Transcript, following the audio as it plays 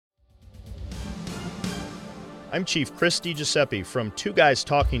I'm Chief Chris DiGiuseppe from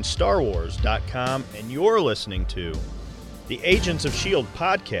TwoGuysTalkingStarWars.com, and you're listening to the Agents of S.H.I.E.L.D.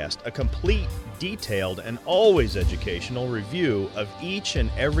 podcast, a complete, detailed, and always educational review of each and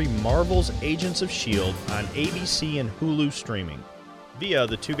every Marvel's Agents of S.H.I.E.L.D. on ABC and Hulu streaming via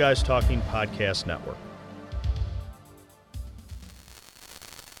the Two Guys Talking Podcast Network.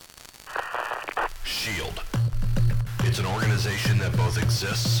 S.H.I.E.L.D. It's an organization that both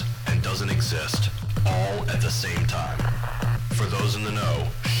exists and doesn't exist, all at the same time. For those in the know,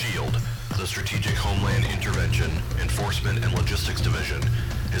 S.H.I.E.L.D., the Strategic Homeland Intervention, Enforcement and Logistics Division,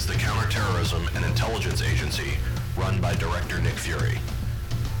 is the counterterrorism and intelligence agency run by Director Nick Fury.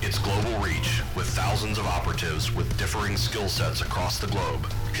 Its global reach, with thousands of operatives with differing skill sets across the globe,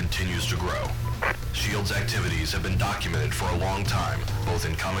 continues to grow. S.H.I.E.L.D.'s activities have been documented for a long time, both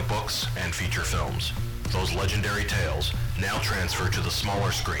in comic books and feature films. Those legendary tales now transfer to the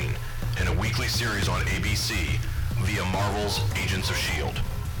smaller screen in a weekly series on ABC via Marvel's Agents of S.H.I.E.L.D.,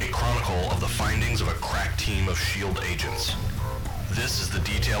 a chronicle of the findings of a crack team of S.H.I.E.L.D. agents. This is the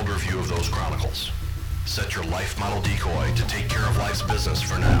detailed review of those chronicles. Set your life model decoy to take care of life's business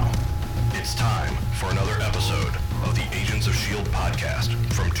for now. It's time for another episode of the Agents of S.H.I.E.L.D. podcast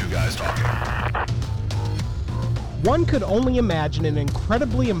from Two Guys Talking. One could only imagine an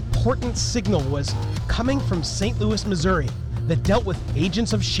incredibly important signal was coming from St. Louis, Missouri, that dealt with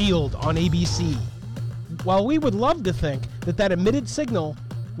Agents of S.H.I.E.L.D. on ABC. While we would love to think that that emitted signal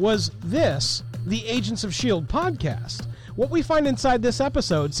was this, the Agents of S.H.I.E.L.D. podcast, what we find inside this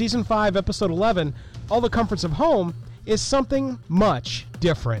episode, Season 5, Episode 11, All the Comforts of Home, is something much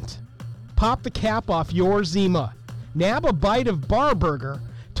different. Pop the cap off your Zima, nab a bite of bar burger,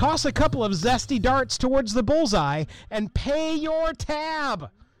 toss a couple of zesty darts towards the bullseye, and pay your tab.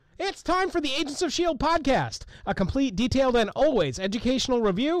 It's time for the Agents of S.H.I.E.L.D. podcast, a complete, detailed, and always educational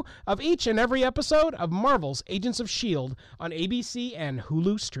review of each and every episode of Marvel's Agents of S.H.I.E.L.D. on ABC and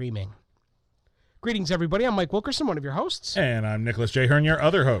Hulu streaming. Greetings, everybody. I'm Mike Wilkerson, one of your hosts. And I'm Nicholas J. Hearn, your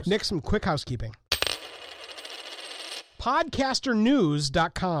other host. Nick, some quick housekeeping.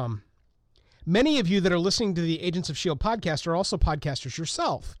 Podcasternews.com. Many of you that are listening to the Agents of S.H.I.E.L.D. podcast are also podcasters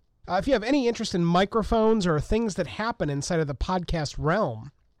yourself. If you have any interest in microphones or things that happen inside of the podcast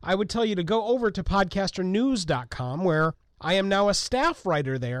realm, I would tell you to go over to podcasternews.com, where I am now a staff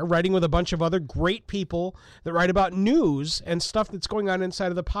writer there, writing with a bunch of other great people that write about news and stuff that's going on inside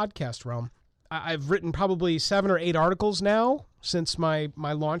of the podcast realm. I've written probably 7 or 8 articles now since my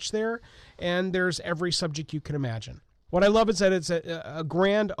launch there, and there's every subject you can imagine. What I love is that it's a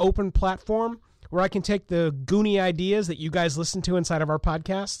grand open platform where I can take the goony ideas that you guys listen to inside of our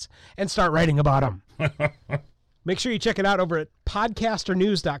podcasts and start writing about them. Make sure you check it out over at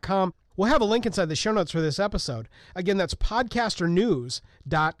podcasternews.com. We'll have a link inside the show notes for this episode. Again, that's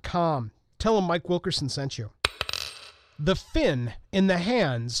podcasternews.com. Tell them Mike Wilkerson sent you. The fin in the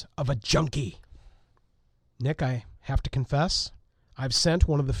hands of a junkie. Nick, I have to confess, I've sent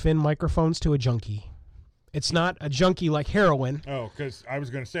one of the fin microphones to a junkie. It's not a junkie like heroin. Oh, because I was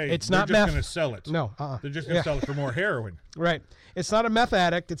going to say, it's they're not just going to sell it. No, They're just going to sell it for more heroin. Right. It's not a meth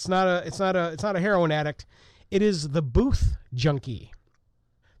addict. It's not a heroin addict. It is the booth junkie.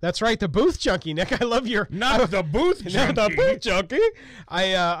 That's right, the booth junkie, Nick. I love your... Not the booth junkie. Not the booth junkie.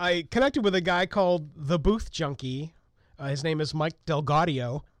 I connected with a guy called the booth junkie. His name is Mike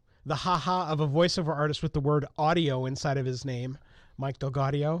Delgaudio, the ha-ha of a voiceover artist with the word audio inside of his name. Mike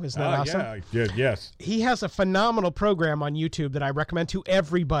Delgaudio. Isn't that awesome? Yeah, I did, yes. He has a phenomenal program on YouTube that I recommend to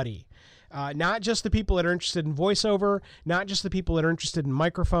everybody. Not just the people that are interested in voiceover, not just the people that are interested in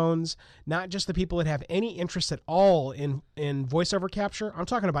microphones, not just the people that have any interest at all in voiceover capture. I'm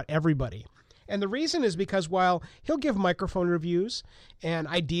talking about everybody. And the reason is because while he'll give microphone reviews and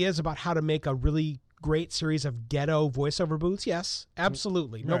ideas about how to make a really great series of ghetto voiceover booths, yes,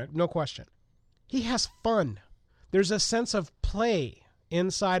 absolutely, no question. He has fun. There's a sense of play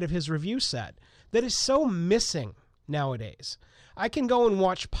inside of his review set that is so missing nowadays. I can go and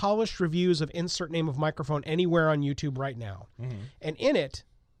watch polished reviews of insert name of microphone anywhere on YouTube right now. Mm-hmm. And in it,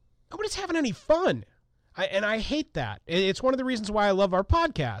 nobody's having any fun. I hate that. It's one of the reasons why I love our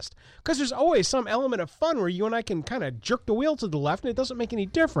podcast, because there's always some element of fun where you and I can kind of jerk the wheel to the left, and it doesn't make any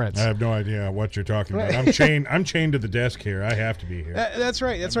difference. I have no idea what you're talking about. I'm chained to the desk here. I have to be here. That's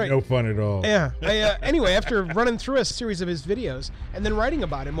right. No fun at all. Yeah. Anyway, after running through a series of his videos and then writing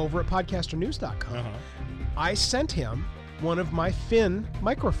about him over at podcasternews.com, I sent him one of my Finn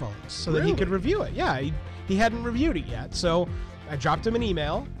microphones so that he could review it. Yeah, he hadn't reviewed it yet, so I dropped him an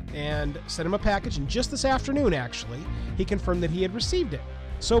email and sent him a package, and just this afternoon, actually, he confirmed that he had received it.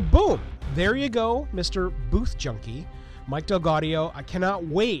 So boom, there you go, Mr. Booth Junkie. Mike DelGaudio. I cannot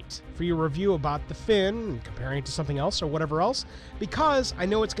wait for your review about The Finn and comparing it to something else or whatever else, because I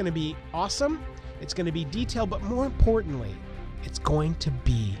know it's going to be awesome, it's going to be detailed, but more importantly, it's going to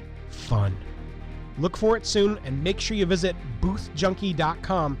be fun. Look for it soon, and make sure you visit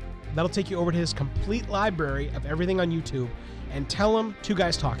boothjunkie.com. That'll take you over to his complete library of everything on YouTube, and tell him Two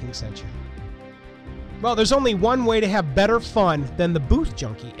Guys Talking sent you. Well, there's only one way to have better fun than the Booth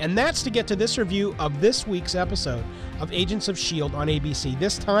Junkie, and that's to get to this review of this week's episode of Agents of S.H.I.E.L.D. on ABC.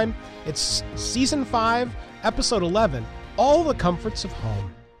 This time, it's Season 5, Episode 11, All the Comforts of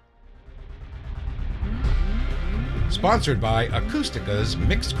Home. Sponsored by Acoustica's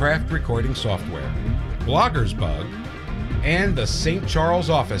Mixed Craft Recording Software, Blogger's Bug, and the St. Charles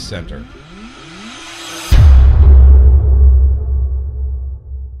Office Center.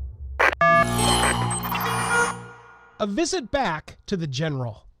 A visit back to the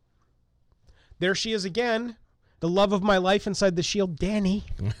General. There she is again, the love of my life inside the S.H.I.E.L.D., Danny.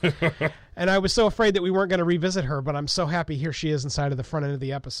 And I was so afraid that we weren't going to revisit her, but I'm so happy here she is inside of the front end of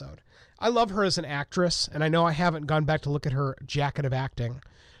the episode. I love her as an actress, and I know I haven't gone back to look at her jacket of acting,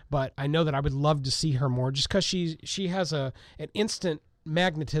 but I know that I would love to see her more just because she has an instant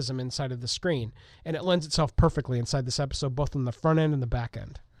magnetism inside of the screen, and it lends itself perfectly inside this episode, both in the front end and the back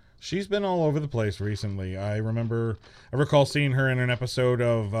end. She's been all over the place recently. I recall seeing her in an episode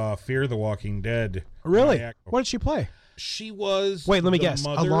of Fear the Walking Dead. Really? What did she play? She was... Wait, let me guess.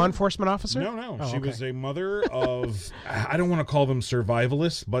 A law enforcement officer? No. Oh, she okay. was a mother of... I don't want to call them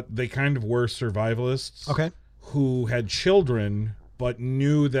survivalists, but they kind of were survivalists. Okay. Who had children, but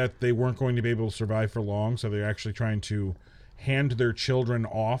knew that they weren't going to be able to survive for long, so they're actually trying to hand their children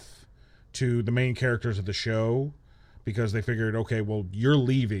off to the main characters of the show, because they figured, okay, well, you're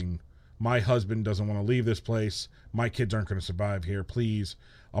leaving. My husband doesn't want to leave this place. My kids aren't going to survive here. Please,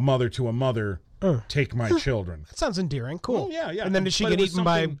 a mother to a mother, take my children. That sounds endearing. Cool. Oh, yeah. And then did she get eaten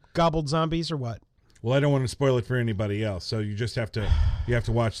by gobbled zombies or what? Well, I don't want to spoil it for anybody else, so you just have to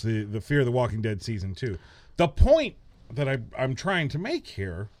watch the Fear the Walking Dead Season 2. The point that I'm trying to make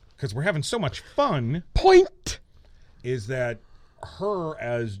here, because we're having so much fun, is that her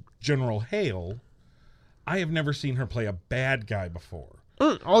as General Hale, I have never seen her play a bad guy before.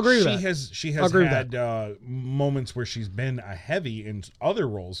 I'll agree with that. She has had moments where she's been a heavy in other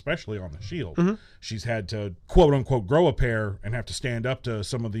roles, especially on the S.H.I.E.L.D. Mm-hmm. She's had to, quote unquote, grow a pair and have to stand up to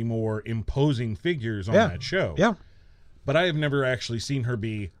some of the more imposing figures on that show. Yeah. But I have never actually seen her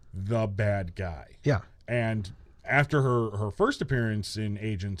be the bad guy. Yeah. And after her first appearance in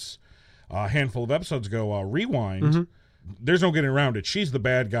Agents, a handful of episodes ago, Rewind, there's no getting around it. She's the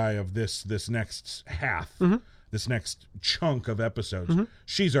bad guy of this next half. Mm-hmm. This next chunk of episodes.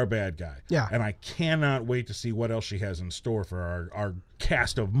 She's our bad guy. Yeah. And I cannot wait to see what else she has in store for our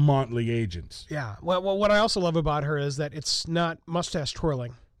cast of motley agents. Yeah. Well, what I also love about her is that it's not mustache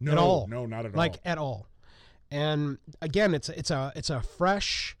twirling at all. No, not at all. Like, at all. And again, it's a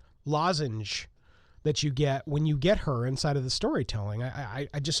fresh lozenge that you get when you get her inside of the storytelling. I'm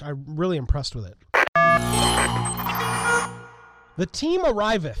really impressed with it. The team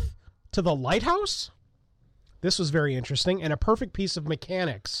arriveth to the lighthouse. This was very interesting and a perfect piece of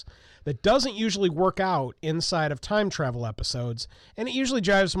mechanics that doesn't usually work out inside of time travel episodes, and it usually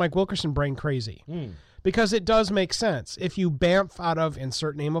drives Mike Wilkerson brain crazy because it does make sense. If you bamf out of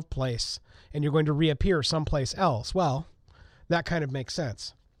insert name of place and you're going to reappear someplace else, well, that kind of makes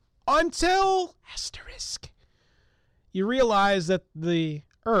sense. Until asterisk, you realize that the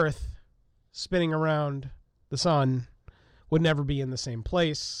Earth spinning around the sun would never be in the same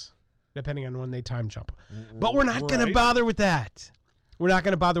place, depending on when they time jump. But we're not going to bother with that. We're not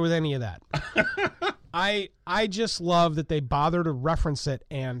going to bother with any of that. I just love that they bother to reference it,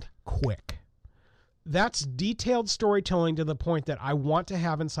 and quick. That's detailed storytelling to the point that I want to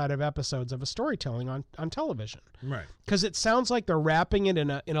have inside of episodes of a storytelling on television. Right. Because it sounds like they're wrapping it in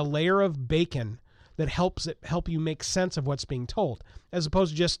a layer of bacon that help you make sense of what's being told, as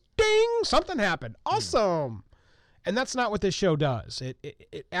opposed to just, ding, something happened. Awesome. And that's not what this show does.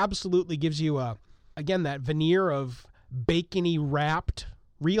 It absolutely gives you, again, that veneer of bacony wrapped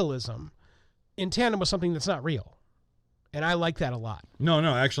realism in tandem with something that's not real. And I like that a lot. No,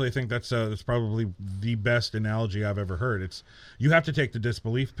 actually, I think that's probably the best analogy I've ever heard. It's you have to take the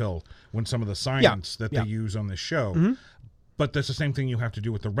disbelief pill when some of the science that they use on this show. Mm-hmm. But that's the same thing you have to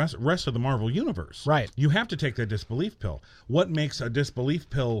do with the rest of the Marvel Universe. Right. You have to take that disbelief pill. What makes a disbelief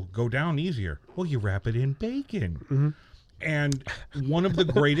pill go down easier? Well, you wrap it in bacon. Mm-hmm. And one of the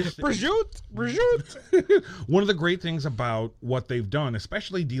greatest... prosciutto! One of the great things about what they've done,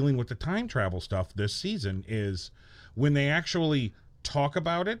 especially dealing with the time travel stuff this season, is when they actually talk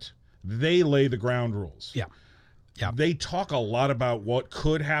about it, they lay the ground rules. Yeah. Yeah. They talk a lot about what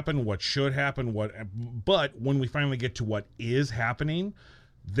could happen, what should happen, but when we finally get to what is happening,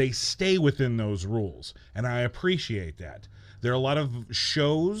 they stay within those rules, and I appreciate that. There are a lot of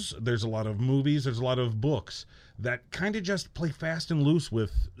shows, there's a lot of movies, there's a lot of books that kind of just play fast and loose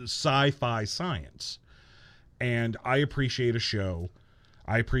with sci-fi science. And I appreciate a show,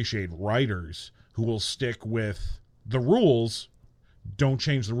 I appreciate writers who will stick with the rules, don't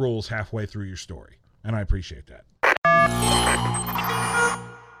change the rules halfway through your story. And I appreciate that.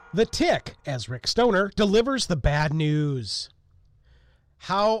 The Tick, as Rick Stoner, delivers the bad news.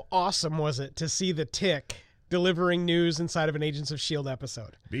 How awesome was it to see the Tick delivering news inside of an Agents of S.H.I.E.L.D.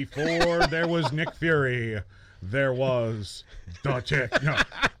 episode? Before there was Nick Fury, there was the Tick. No.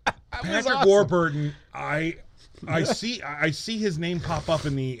 Patrick awesome. Warburton, I see his name pop up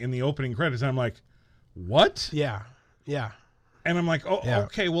in the opening credits, and I'm like, what? Yeah. And I'm like, oh, Yeah.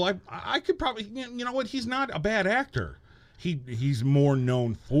 okay, well, I could probably, you know what? He's not a bad actor. He's more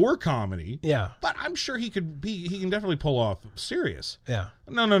known for comedy. Yeah. But I'm sure he can definitely pull off serious. Yeah.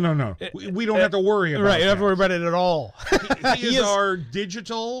 No. We don't have to worry about Right, you don't have to that. worry about it at all. He is our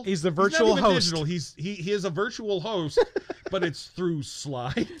digital. He's the not virtual even host. Digital. He is a virtual host, but it's through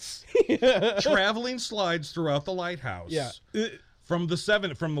slides, traveling slides throughout the lighthouse. Yeah. From the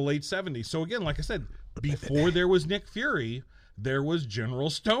late 70s. So again, like I said, before there was Nick Fury, there was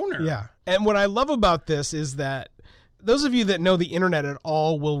General Stoner. Yeah. And what I love about this is that those of you that know the internet at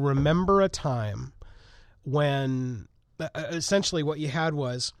all will remember a time when essentially what you had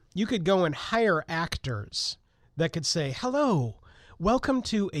was you could go and hire actors that could say, hello, welcome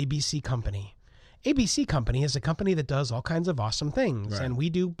to ABC Company. ABC Company is a company that does all kinds of awesome things. Right. And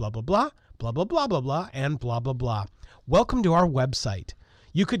we do blah, blah, blah, blah, blah, blah, blah, blah, and blah, blah, blah. Welcome to our website.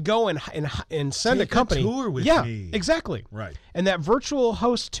 You could go and send Take a company. a tour with yeah, me. exactly. Right. And that virtual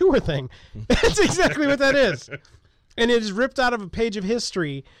host tour thing, that's exactly what that is. And it is ripped out of a page of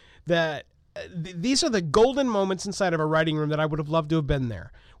history that these are the golden moments inside of a writing room that I would have loved to have been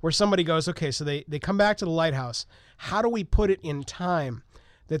there, where somebody goes, okay, so they come back to the lighthouse. How do we put it in time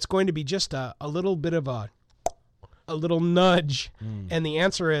that's going to be just a little bit of a little nudge? And the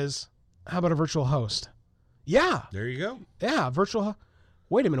answer is, how about a virtual host? Yeah. There you go. Yeah, virtual.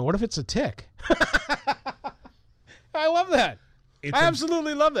 Wait a minute. What if it's a Tick? I love that. I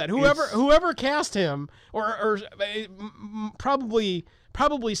absolutely love that. Whoever cast him or probably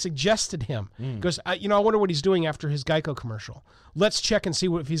suggested him goes, I wonder what he's doing after his Geico commercial. Let's check and see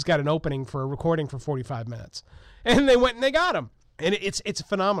if he's got an opening for a recording for 45 minutes. And they went and they got him. And it's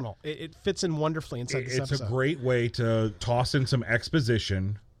phenomenal. It fits in wonderfully inside this episode. It's a great way to toss in some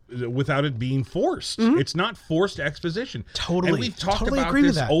exposition without it being forced. It's not forced exposition. Totally. And we've talked about agree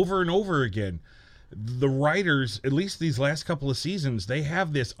with this that. over and over again. The writers, at least these last couple of seasons, they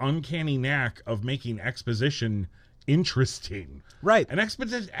have this uncanny knack of making exposition interesting. Right. And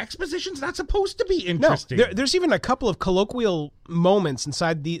exposition's not supposed to be No, interesting. there's even a couple of colloquial moments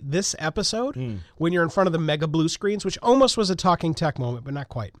inside this episode when you're in front of the mega blue screens, which almost was a talking tech moment, but not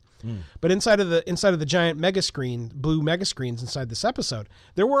quite. But inside of the giant blue mega screens inside this episode,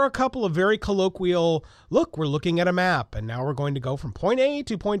 there were a couple of very colloquial, look, we're looking at a map, and now we're going to go from point A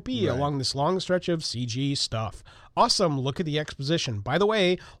to point B along this long stretch of CG stuff. Awesome, look at the exposition. By the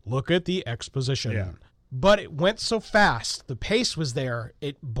way, look at the exposition. Yeah. But it went so fast, the pace was there,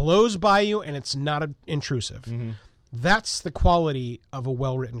 it blows by you, and it's not intrusive. That's the quality of a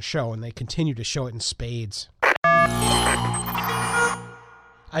well-written show, and they continue to show it in spades.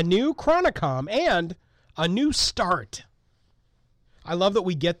 A new Chronicom and a new start. I love that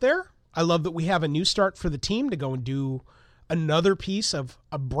we get there. I love that we have a new start for the team to go and do another piece of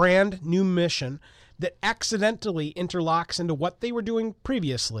a brand new mission that accidentally interlocks into what they were doing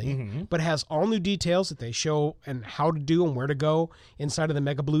previously, but has all new details that they show and how to do and where to go inside of the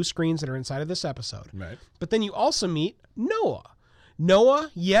mega blue screens that are inside of this episode. Right. But then you also meet Noah.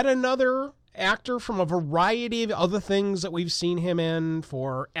 Noah, yet another actor from a variety of other things that we've seen him in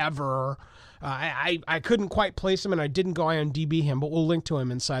forever. I couldn't quite place him, and I didn't go IMDb him, but we'll link to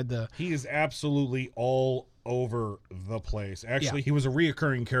him inside the... He is absolutely all over the place. Actually, he was a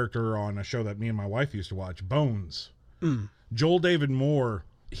reoccurring character on a show that me and my wife used to watch, Bones. Joel David Moore,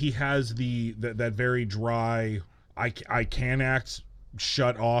 he has that very dry, I can act,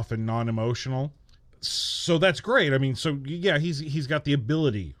 shut off, and non-emotional. So that's great. I mean, so yeah, he's got the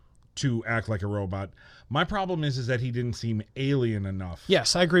ability to act like a robot. My problem is that he didn't seem alien enough.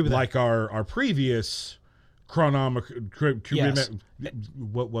 Yes, I agree with like our previous Chronicom. Yes.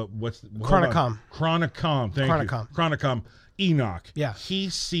 What's Chronicom. Chronicom. Thank you. Chronicom. Enoch. Yeah. He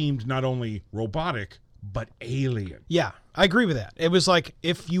seemed not only robotic but alien. Yeah, I agree with that. It was like,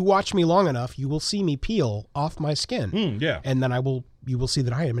 if you watch me long enough, you will see me peel off my skin. Yeah. And then you will see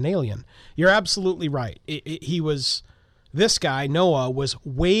that I am an alien. You're absolutely right. This guy, Noah, was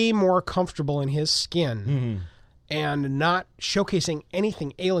way more comfortable in his skin and not showcasing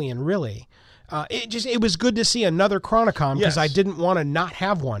anything alien, really. It was good to see another Chronicom, because I didn't want to not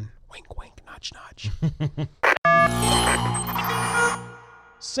have one. Wink, wink, nudge, nudge.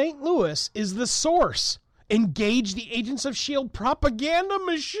 St. Louis is the source. Engage the Agents of S.H.I.E.L.D. propaganda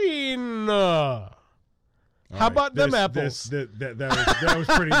machine. How about them apples? That was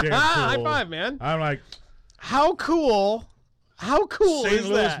pretty damn cool. High five, man. I'm like, how cool is St.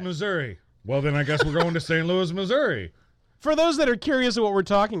 Louis, that? Missouri. Well, then I guess we're going to St. Louis, Missouri. For those that are curious of what we're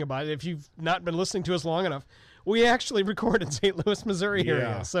talking about, if you've not been listening to us long enough, we actually record in St. Louis, Missouri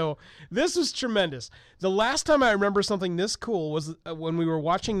area. So this was tremendous. The last time I remember something this cool was when we were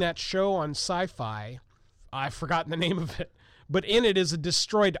watching that show on Sci-Fi. I've forgotten the name of it, but in it is a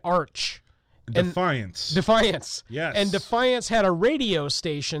destroyed arch. Defiance. Yes. And Defiance had a radio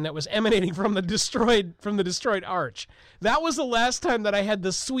station that was emanating from the destroyed arch. That was the last time that I had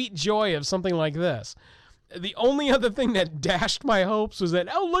the sweet joy of something like this. The only other thing that dashed my hopes was that,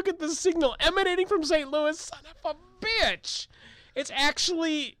 oh, look at the signal emanating from St. Louis, son of a bitch. It's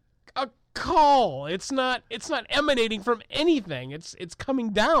actually a call. It's not emanating from anything. It's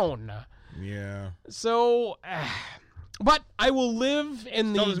coming down. Yeah. So, but I will live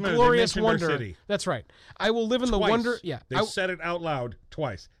in the glorious wonder. City. That's right. I will live in the wonder. Yeah. They said it out loud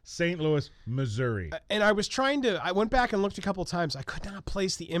twice. St. Louis, Missouri. And I was I went back and looked a couple of times. I could not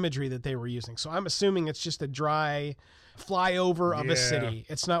place the imagery that they were using. So I'm assuming it's just a dry flyover of a city.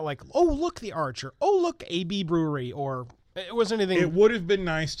 It's not like, oh, look, the Arch, or oh, look, AB Brewery, or it wasn't anything. It would have been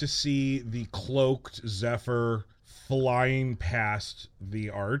nice to see the cloaked Zephyr flying past the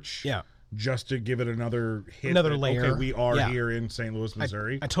Arch. Yeah. Just to give it another hit. Another layer. Okay, we are here in St. Louis,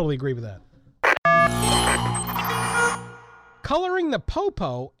 Missouri. I totally agree with that. Coloring the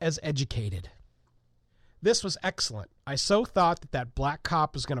Popo as educated. This was excellent. I so thought that black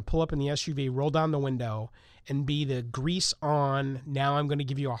cop was going to pull up in the SUV, roll down the window, and be the grease on, now I'm going to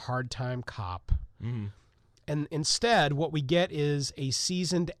give you a hard time cop. Mm-hmm. And instead, what we get is a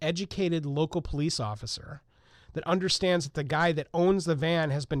seasoned, educated local police officer that understands that the guy that owns the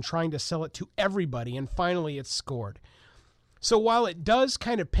van has been trying to sell it to everybody, and finally it's scored. So while it does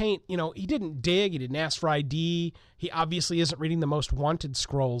kind of paint, he didn't dig, he didn't ask for ID, he obviously isn't reading the most wanted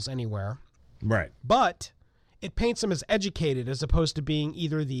scrolls anywhere. Right. But it paints him as educated as opposed to being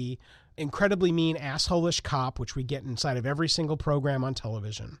either the incredibly mean, asshole-ish cop, which we get inside of every single program on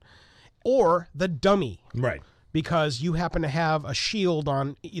television, or the dummy. Right. Because you happen to have a shield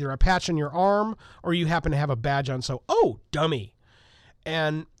on, either a patch on your arm, or you happen to have a badge on, so, oh, dummy.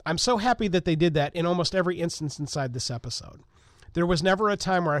 And I'm so happy that they did that in almost every instance inside this episode. There was never a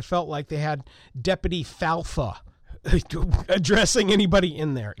time where I felt like they had Deputy Falfa addressing anybody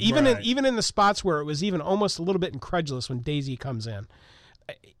in there. Even in the spots where it was even almost a little bit incredulous when Daisy comes in.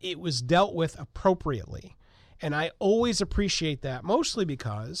 It was dealt with appropriately. And I always appreciate that, mostly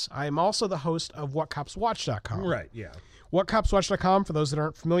because I am also the host of WhatCopsWatch.com. Right, yeah. WhatCopsWatch.com, for those that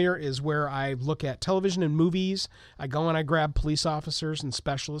aren't familiar, is where I look at television and movies. I go and I grab police officers and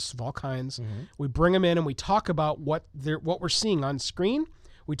specialists of all kinds. Mm-hmm. We bring them in and we talk about what we're seeing on screen.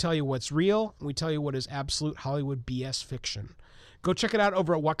 We tell you what's real, and we tell you what is absolute Hollywood BS fiction. Go check it out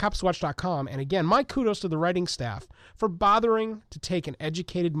over at WhatCopsWatch.com. And again, my kudos to the writing staff for bothering to take an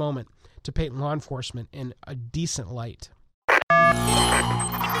educated moment to paint law enforcement in a decent light.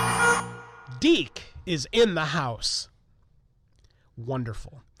 Deke is in the house.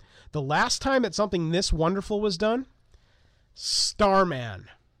 Wonderful. The last time that something this wonderful was done, Starman.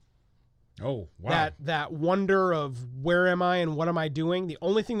 Oh, wow. That wonder of where am I and what am I doing? The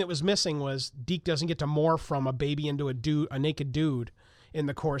only thing that was missing was Deke doesn't get to morph from a baby into a naked dude in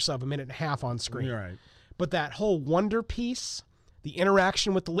the course of a minute and a half on screen. Right. But that whole wonder piece, the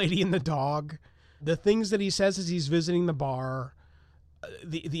interaction with the lady and the dog, the things that he says as he's visiting the bar,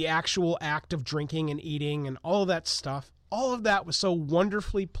 the actual act of drinking and eating and all of that stuff, all of that was so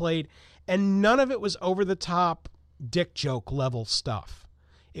wonderfully played, and none of it was over-the-top dick joke level stuff.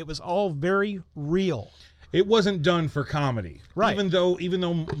 It was all very real. It wasn't done for comedy. Right. Even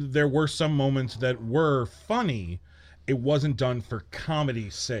though there were some moments that were funny, it wasn't done for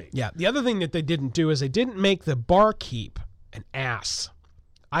comedy's sake. Yeah. The other thing that they didn't do is they didn't make the barkeep an ass.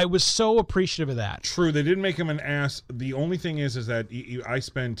 I was so appreciative of that. True. They didn't make him an ass. The only thing is that I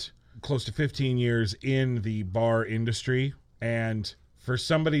spent close to 15 years in the bar industry, and for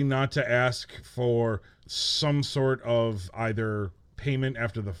somebody not to ask for some sort of either payment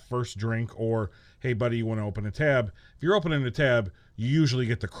after the first drink, or, hey, buddy, you want to open a tab? If you're opening a tab, you usually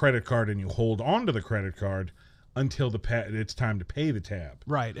get the credit card and you hold on to the credit card until it's time to pay the tab.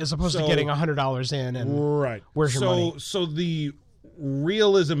 Right, as opposed to getting $100 in and right. Where's your money? So the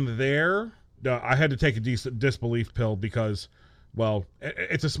realism there, I had to take a disbelief pill because, well,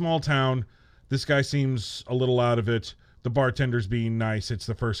 it's a small town. This guy seems a little out of it. The bartender's being nice. It's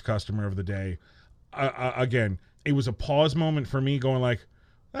the first customer of the day. Again, it was a pause moment for me going like,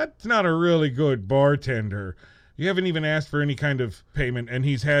 that's not a really good bartender. You haven't even asked for any kind of payment, and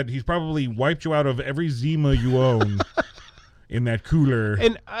he's probably wiped you out of every Zima you own in that cooler.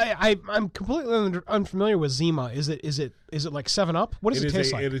 And I'm completely unfamiliar with Zima. Is it like 7-Up? What does it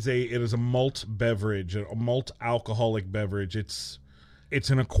taste like? It is a malt beverage, a malt alcoholic beverage. It's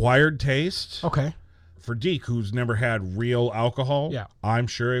an acquired taste. Okay. For Deke, who's never had real alcohol, yeah, I'm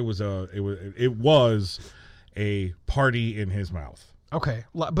sure it was a party in his mouth. Okay,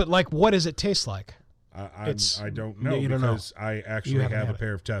 but like, what does it taste like? I don't know, because I actually have a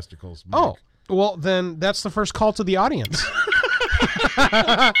pair of testicles. Mike. Oh, well, then that's the first call to the audience. For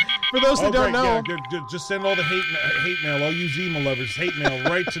those that don't know, just send all the hate mail, all you Zima lovers, hate mail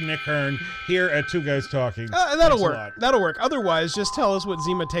right to Nick Hearn here at Two Guys Talking. That'll work. That'll work. Otherwise, just tell us what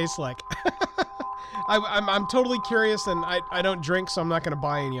Zima tastes like. I'm totally curious, and I don't drink, so I'm not going to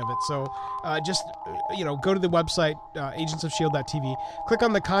buy any of it. So just go to the website, agentsofshield.tv, click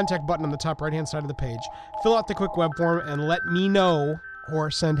on the contact button on the top right-hand side of the page, fill out the quick web form, and let me know, or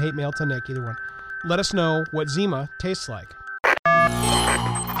send hate mail to Nick, either one. Let us know what Zima tastes like.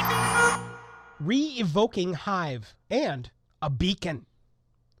 Re-evoking Hive and a beacon.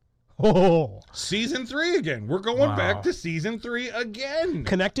 Oh, Season 3 again. We're going back to Season 3 again.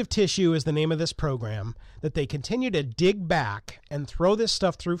 Connective Tissue is the name of this program that they continue to dig back and throw this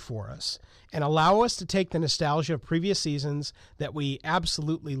stuff through for us and allow us to take the nostalgia of previous seasons that we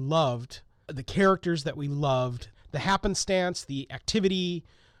absolutely loved, the characters that we loved, the happenstance, the activity,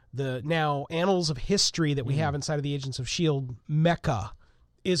 the now annals of history that we have inside of the Agents of S.H.I.E.L.D. mecca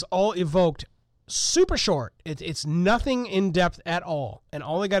is all evoked super short. It's nothing in depth at all. And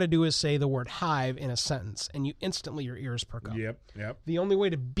all I got to do is say the word hive in a sentence, and you instantly, your ears perk up. Yep. The only way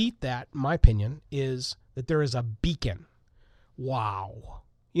to beat that, in my opinion, is that there is a beacon. Wow.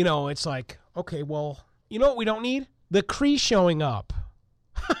 It's like, okay, well, you know what we don't need? The Kree showing up.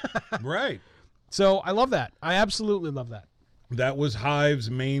 Right. So I love that. I absolutely love that. That was Hive's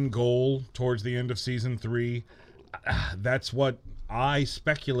main goal towards the end of Season 3. That's what I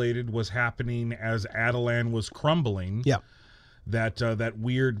speculated was happening as Attilan was crumbling. Yeah. That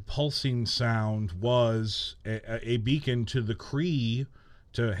weird pulsing sound was a beacon to the Kree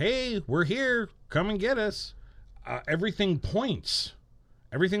to, hey, we're here, come and get us. Everything points.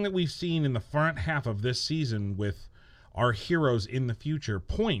 Everything that we've seen in the front half of this season with our heroes in the future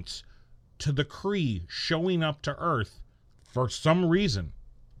points to the Kree showing up to Earth for some reason,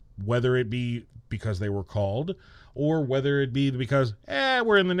 whether it be because they were called or whether it be because,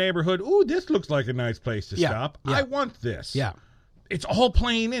 we're in the neighborhood. Ooh, this looks like a nice place to stop. Yeah. I want this. Yeah. It's all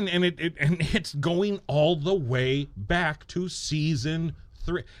playing in, and it's going all the way back to Season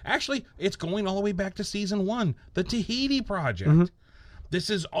 3. Actually, it's going all the way back to Season 1, the Tahiti Project. Mm-hmm. This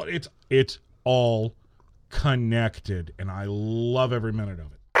is all, it's all connected, and I love every minute of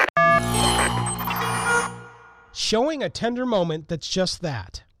it. Showing a tender moment that's just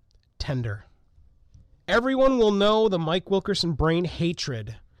that, tender. Everyone will know the Mike Wilkerson brain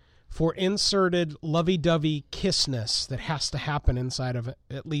hatred for inserted lovey-dovey kissness that has to happen inside of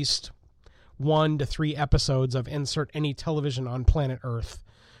at least 1 to 3 episodes of insert any television on planet Earth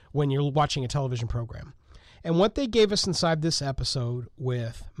when you're watching a television program. And what they gave us inside this episode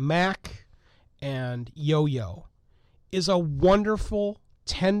with Mac and Yo-Yo is a wonderful,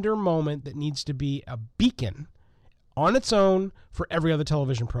 tender moment that needs to be a beacon on its own for every other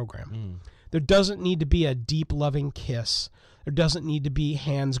television program. There doesn't need to be a deep, loving kiss. There doesn't need to be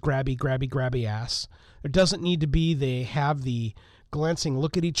hands grabby ass. There doesn't need to be they have the glancing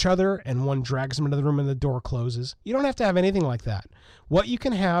look at each other and one drags them into the room and the door closes. You don't have to have anything like that. What you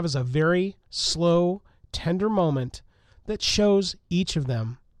can have is a very slow, tender moment that shows each of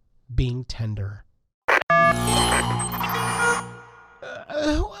them being tender.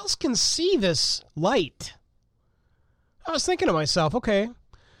 Who else can see this light? I was thinking to myself, okay,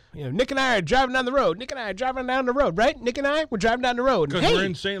 Nick and I are driving down the road. Right? Nick and I, we're driving down the road. Because we're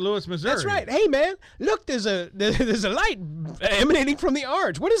in St. Louis, Missouri. That's right. Hey, man, look, there's a light emanating from the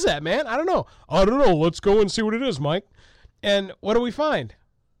arch. What is that, man? I don't know. Let's go and see what it is, Mike. And what do we find?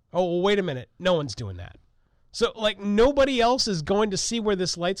 Oh, well, wait a minute. No one's doing that. So, like, nobody else is going to see where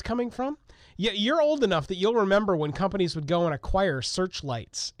this light's coming from? You're old enough that you'll remember when companies would go and acquire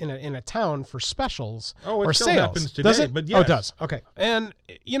searchlights in a town for specials or still sales. happens today, does it? but Oh, yes. it does. Okay. And,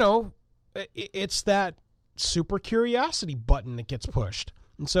 it's that super curiosity button that gets pushed.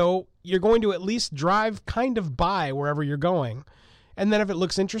 And so you're going to at least drive kind of by wherever you're going. And then if it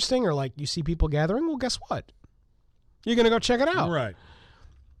looks interesting or like you see people gathering, well, guess what? You're going to go check it out. Right.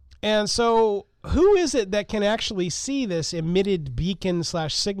 And so who is it that can actually see this emitted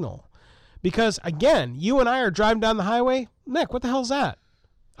beacon/signal? Because, again, you and I are driving down the highway. Nick, what the hell's that?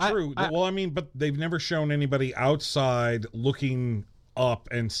 True. But they've never shown anybody outside looking up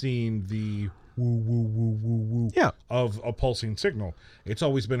and seeing the woo, woo, woo, woo, woo of a pulsing signal. It's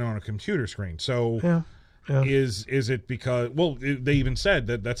always been on a computer screen. So is it because, they even said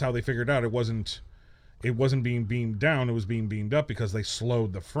that's how they figured out it wasn't being beamed down, it was being beamed up because they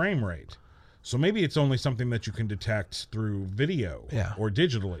slowed the frame rate. So maybe it's only something that you can detect through video or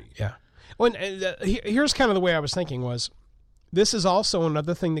digitally. Yeah. Well, here's kind of the way I was thinking was, this is also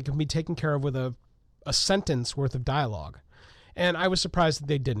another thing that can be taken care of with a sentence worth of dialogue. And I was surprised that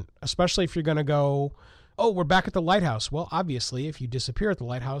they didn't, especially if you're going to go, oh, we're back at the lighthouse. Well, obviously, if you disappear at the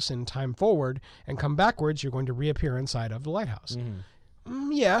lighthouse in time forward and come backwards, you're going to reappear inside of the lighthouse.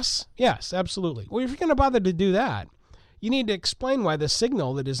 Mm-hmm. Yes, absolutely. Well, if you're going to bother to do that, you need to explain why the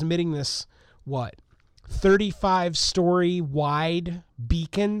signal that is emitting this, 35-story wide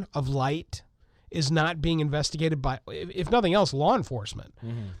beacon of light is not being investigated by, if nothing else, law enforcement.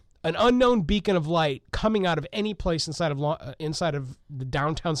 Mm-hmm. An unknown beacon of light coming out of any place inside of the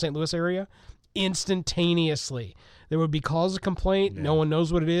downtown St. Louis area, instantaneously. There would be calls of complaint. Yeah. No one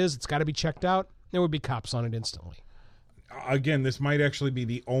knows what it is. It's got to be checked out. There would be cops on it instantly. Again, this might actually be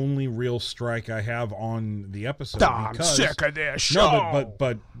the only real strike I have on the episode. I'm sick of this show. No,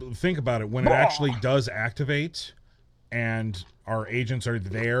 but think about it. When it actually does activate and our agents are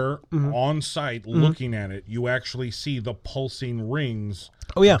there on site looking at it, you actually see the pulsing rings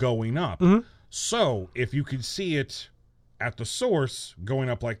going up. Mm-hmm. So if you could see it at the source going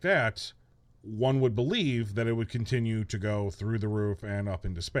up like that, one would believe that it would continue to go through the roof and up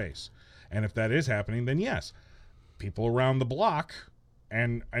into space. And if that is happening, then yes, people around the block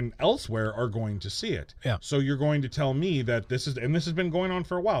and elsewhere are going to see it. Yeah. So you're going to tell me that this has been going on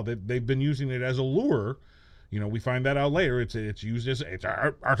for a while. They've been using it as a lure. We find that out later. It's used as it's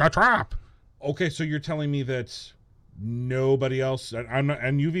a trap. Okay, so you're telling me that nobody else,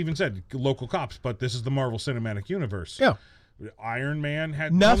 and you've even said local cops, but this is the Marvel Cinematic Universe. Yeah. Iron Man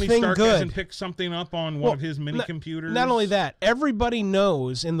had nothing Tony Stark good. Hasn't picked something up on one of his mini computers. Not only that, everybody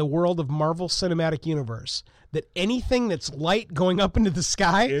knows in the world of Marvel Cinematic Universe that anything that's light going up into the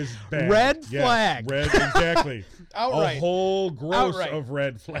sky is bad. Red flag. Red, exactly. Outright. A whole gross of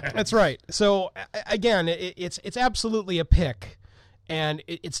red flags. That's right. So again, it's absolutely a pick, and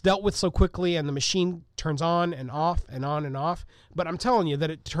it's dealt with so quickly, and the machine turns on and off and on and off. But I'm telling you that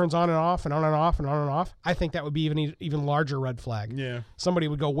it turns on and off and on and off and on and off. I think that would be even larger red flag. Yeah. Somebody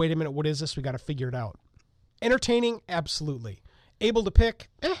would go, wait a minute, what is this? We got to figure it out. Entertaining, absolutely. Able to pick,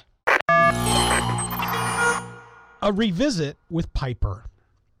 A revisit with Piper.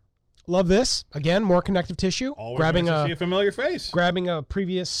 Love this. Again, more connective tissue. Always nice to see a familiar face. Grabbing a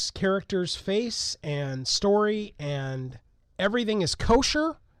previous character's face and story, and everything is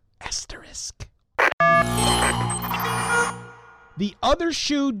kosher. Asterisk. The other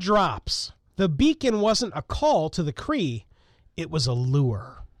shoe drops. The beacon wasn't a call to the Kree. It was a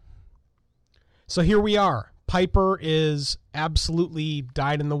lure. So here we are. Piper is absolutely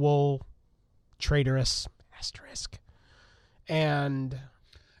dyed-in-the-wool, traitorous. Asterisk. And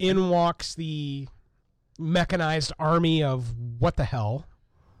in walks the mechanized army of what the hell.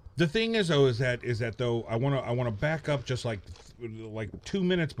 The thing is though is that though I want to back up just like 2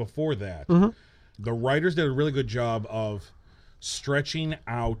 minutes before that. Mm-hmm. The writers did a really good job of stretching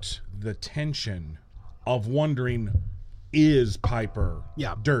out the tension of wondering, is Piper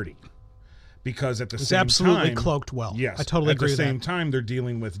dirty? Because at the same time, it's absolutely cloaked well. Yes, I totally agree with that. At the same time, they're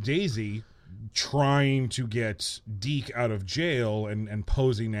dealing with Daisy trying to get Deke out of jail and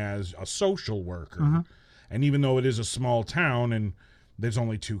posing as a social worker. Mm-hmm. And even though it is a small town and there's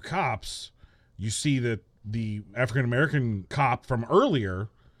only 2 cops, you see that the African-American cop from earlier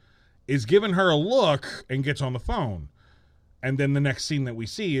is giving her a look and gets on the phone. And then the next scene that we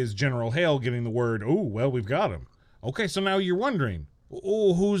see is General Hale getting the word, oh, well, we've got him. Okay, so now you're wondering,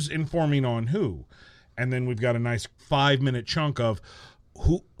 oh, who's informing on who? And then we've got a nice 5-minute chunk of,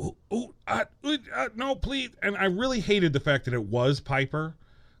 no, please. And I really hated the fact that it was Piper,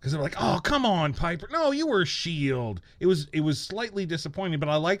 because they're like, oh, come on, Piper. No, you were S.H.I.E.L.D. It was slightly disappointing, but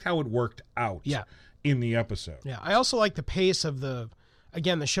I liked how it worked out. Yeah. in the episode. Yeah, I also like the pace of the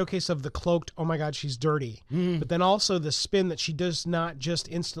showcase of the cloaked, oh my God, she's dirty. But then also the spin that she does not just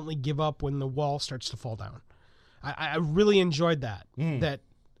instantly give up when the wall starts to fall down. I really enjoyed that. That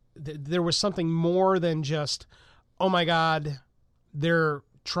there was something more than just, oh my God, they're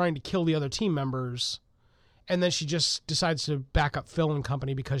trying to kill the other team members. And then she just decides to back up Phil and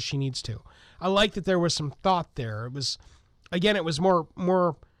company because she needs to. I like that there was some thought there. It was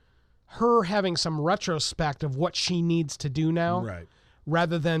more her having some retrospect of what she needs to do now. Right.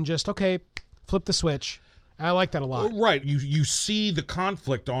 Rather than just, okay, flip the switch. I like that a lot. Right. You see the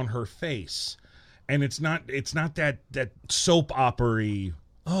conflict on her face. And it's not that soap opera-y,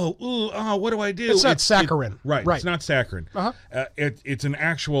 what do I do? It's not saccharine. Right. It's not saccharine. Uh-huh. It's an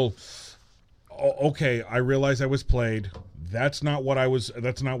actual, okay, I realize I was played. That's not what I was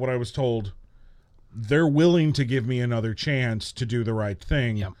told. They're willing to give me another chance to do the right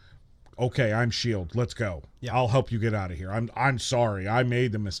thing. Yep. Okay, I'm S.H.I.E.L.D. Let's go. Yep. I'll help you get out of here. I'm sorry. I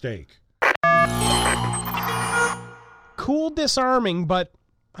made the mistake. Cool disarming, but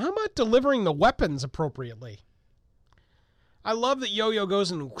how about delivering the weapons appropriately? I love that Yo-Yo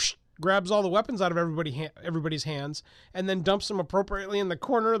goes and whoosh, grabs all the weapons out of everybody's hands and then dumps them appropriately in the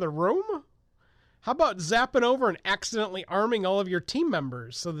corner of the room. How about zapping over and accidentally arming all of your team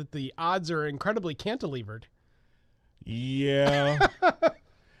members so that the odds are incredibly cantilevered? Yeah.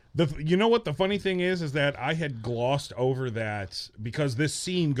 You know what the funny thing is that I had glossed over that because this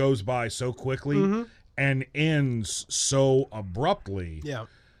scene goes by so quickly and ends so abruptly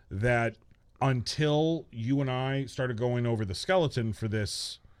that until you and I started going over the skeleton for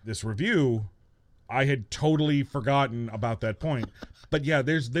this review, I had totally forgotten about that point. But yeah,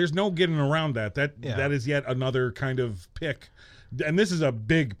 there's no getting around that. That is yet another kind of pick. And this is a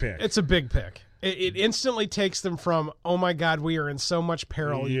big pick. It's a big pick. It instantly takes them from, oh my God, we are in so much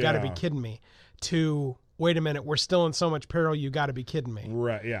peril, you got to be kidding me, to, wait a minute, we're still in so much peril, you got to be kidding me.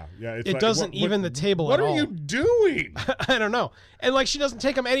 Right, yeah. It doesn't even the table at all. What are you doing? I don't know. And, she doesn't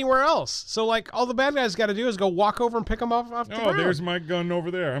take them anywhere else. So, all the bad guys got to do is go walk over and pick them off the ground. There's my gun over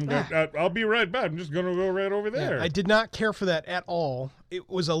there. I'll be right back. I'm just going to go right over there. Yeah, I did not care for that at all. It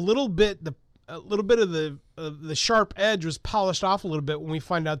was a little bit of the sharp edge was polished off a little bit when we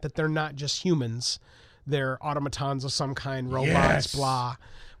find out that they're not just humans. They're automatons of some kind, robots, blah,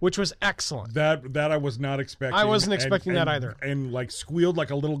 which was excellent. That I was not expecting. I wasn't expecting that either. And squealed like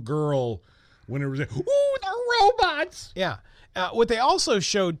a little girl when it was, ooh, they're robots. Yeah. What they also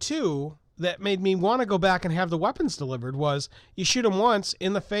showed, too, that made me want to go back and have the weapons delivered was you shoot them once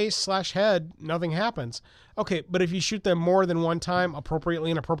in the face/head, nothing happens. Okay, but if you shoot them more than one time, appropriately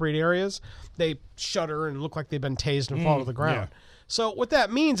in appropriate areas, they shudder and look like they've been tased and fall to the ground. Yeah. So what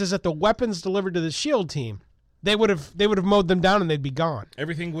that means is that the weapons delivered to the S.H.I.E.L.D. team, they would have mowed them down and they'd be gone.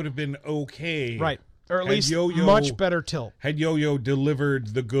 Everything would have been okay. Right. Or at least much better tilt. Had Yo-Yo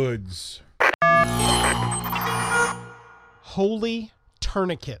delivered the goods. Holy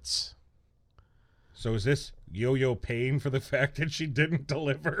tourniquets. So is this Yo-Yo paying for the fact that she didn't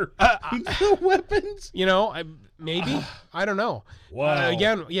deliver the weapons? Maybe. I don't know. Wow.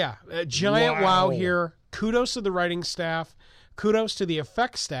 Again, yeah, a giant wow here. Kudos to the writing staff. Kudos to the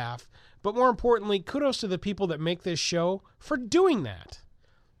effects staff. But more importantly, kudos to the people that make this show for doing that.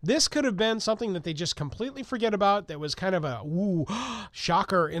 This could have been something that they just completely forget about that was kind of a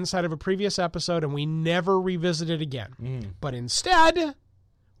shocker inside of a previous episode, and we never revisit it again. But instead,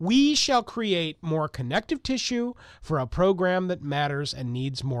 we shall create more connective tissue for a program that matters and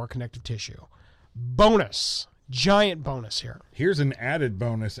needs more connective tissue. Bonus. Giant bonus here. Here's an added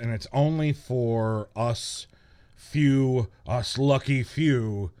bonus, and it's only for us lucky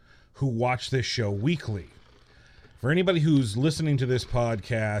few who watch this show weekly. For anybody who's listening to this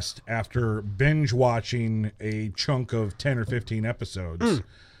podcast after binge watching a chunk of 10 or 15 episodes,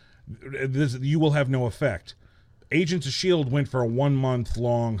 you will have no effect. Agents of S.H.I.E.L.D. went for a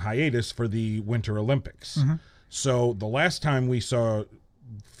 1-month-long hiatus for the Winter Olympics. So the last time we saw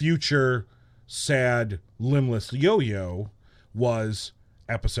future, sad, limbless Yo-Yo was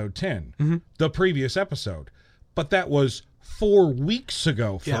episode 10, the previous episode. But that was 4 weeks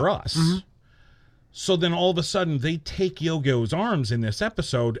ago for us. So then all of a sudden they take Yo-Yo's arms in this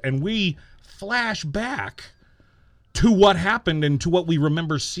episode and we flash back to what happened and to what we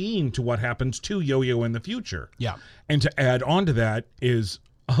remember seeing to what happens to Yo-Yo in the future. Yeah. And to add on to that is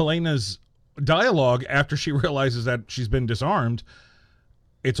Elena's dialogue after she realizes that she's been disarmed.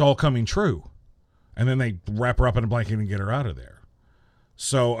 It's all coming true. And then they wrap her up in a blanket and get her out of there.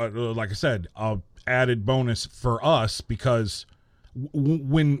 So, like I said, added bonus for us because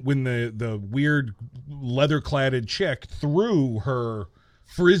when the weird leather-cladded chick threw her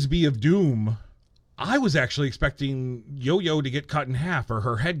frisbee of doom, I was actually expecting Yo-Yo to get cut in half or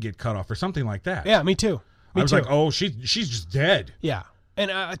her head get cut off or something like that. Yeah, me too. I was like, oh, she's just dead. Yeah. And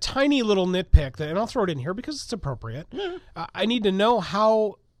a tiny little nitpick, and I'll throw it in here because it's appropriate. Yeah. I need to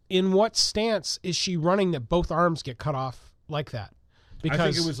know in what stance is she running that both arms get cut off like that? Because I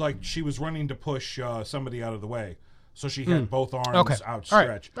think it was like she was running to push somebody out of the way. So she had both arms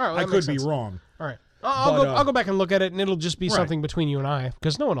outstretched. All right, well, I could be wrong. All right. I'll go back and look at it, and it'll just be something between you and I,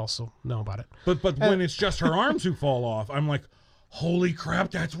 because no one else will know about it. But when it's just her arms who fall off, I'm like, holy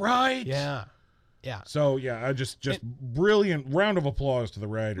crap, that's right. Yeah. Yeah. So, yeah, I just brilliant round of applause to the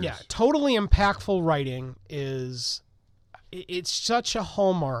writers. Yeah, totally impactful writing it's such a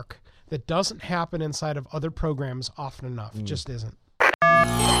hallmark that doesn't happen inside of other programs often enough. It just isn't.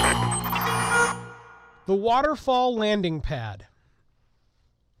 The waterfall landing pad.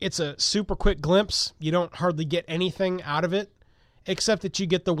 It's a super quick glimpse. You don't hardly get anything out of it, except that you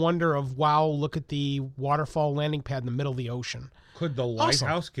get the wonder of, wow, look at the waterfall landing pad in the middle of the ocean. Could the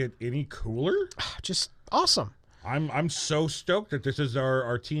lighthouse get any cooler? Just awesome. I'm so stoked that this is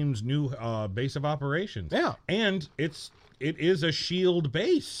our team's new base of operations. Yeah. And it is a S.H.I.E.L.D.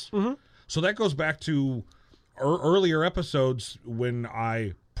 base. Mm-hmm. So that goes back to earlier episodes when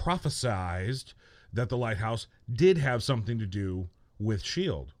I prophesized that the lighthouse did have something to do with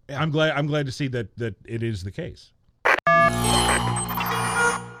S.H.I.E.L.D. Yeah. I'm glad to see that it is the case.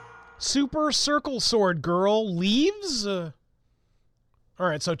 Super Circle Sword Girl leaves. All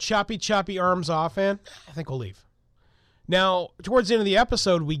right, so choppy arms off, and I think we'll leave. Now, towards the end of the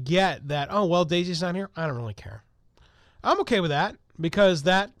episode, we get that, oh, well, Daisy's not here. I don't really care. I'm okay with that because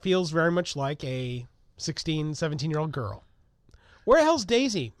that feels very much like a 16, 17-year-old girl. Where the hell's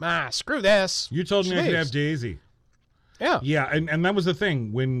Daisy? Screw this. You told me I could have Daisy. Yeah. Yeah, and that was the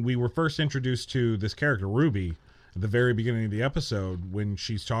thing. When we were first introduced to this character, Ruby, at the very beginning of the episode, when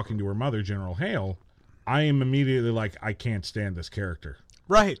she's talking to her mother, General Hale, I am immediately like, I can't stand this character.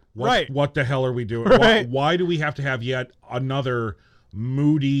 Right. What the hell are we doing? Right. Why do we have to have yet another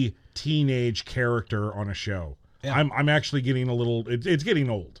moody teenage character on a show? Yeah. I'm actually getting a little... It's getting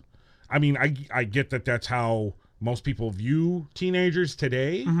old. I mean, I get that that's how most people view teenagers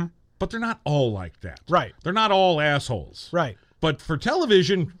today, but they're not all like that. Right. They're not all assholes. Right. But for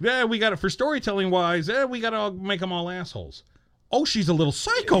television, we got it. For storytelling-wise, we got to make them all assholes. Oh, she's a little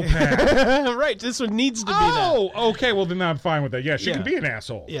psychopath. Right. This one needs to be that. Oh, okay. Well, then I'm fine with that. Yeah, she can be an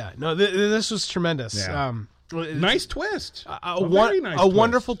asshole. Yeah. No, this was tremendous. Yeah. Nice twist. Very nice twist.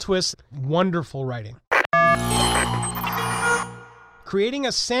 Wonderful twist. Wonderful writing. Creating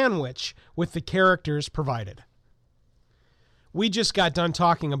a sandwich with the characters provided. We just got done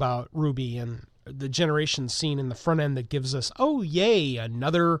talking about Ruby and the generation scene in the front end that gives us, oh, yay,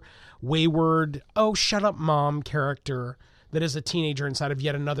 another wayward, oh, shut up, mom character that is a teenager inside of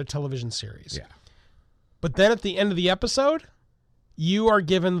yet another television series. Yeah. But then at the end of the episode, you are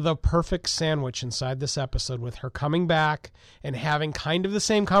given the perfect sandwich inside this episode with her coming back and having kind of the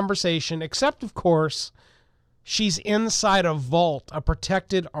same conversation, except, of course, she's inside a vault, a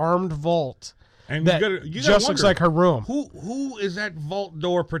protected, armed vault. And that you just looks like her room. Who is that vault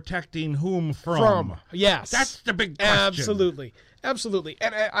door protecting whom from? Yes. That's the big question. Absolutely.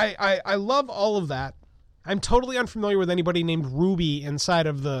 And I love all of that. I'm totally unfamiliar with anybody named Ruby inside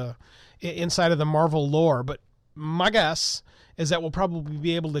of the Marvel lore, but my guess is that we'll probably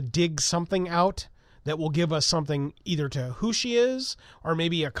be able to dig something out that will give us something either to who she is or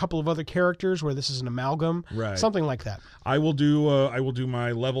maybe a couple of other characters where this is an amalgam, right? Something like that. I will do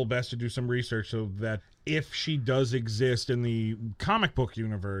my level best to do some research so that if she does exist in the comic book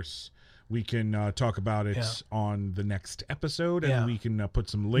universe, we can talk about it on the next episode, and we can put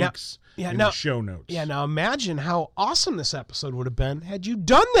some links in the show notes. Yeah, now imagine how awesome this episode would have been had you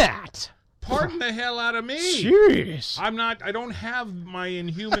done that. Pardon the hell out of me. Jeez. I don't have my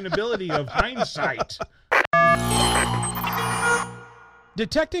inhuman ability of hindsight.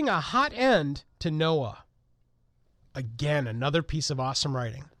 Detecting a hot end to Noah. Again, another piece of awesome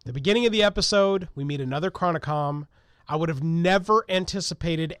writing. The beginning of the episode, we meet another Chronicom. I would have never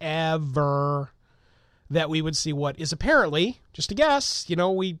anticipated ever that we would see what is apparently, just a guess,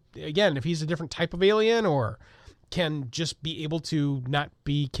 if he's a different type of alien or can just be able to not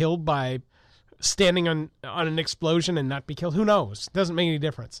be killed by standing on an explosion and not be killed. Who knows? Doesn't make any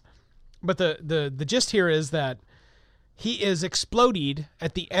difference. But the gist here is that he is exploded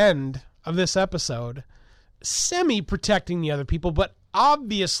at the end of this episode, semi-protecting the other people, but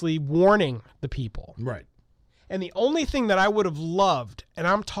obviously warning the people. Right. And the only thing that I would have loved, and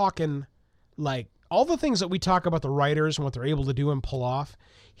I'm talking like all the things that we talk about the writers and what they're able to do and pull off,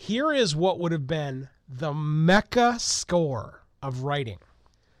 here is what would have been the mecha score of writing.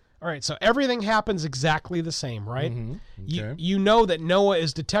 All right, so everything happens exactly the same, right? Okay. You know that Noah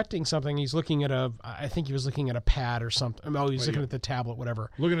is detecting something. He's looking at I think he was looking at a pad or something. Oh, he's looking at the tablet,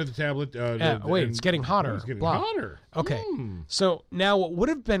 whatever. Looking at the tablet. It's getting hotter. It's getting Blah. hotter. Okay, so now what would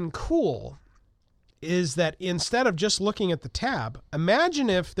have been cool is that instead of just looking at the tab,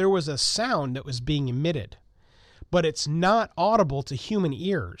 imagine if there was a sound that was being emitted, but it's not audible to human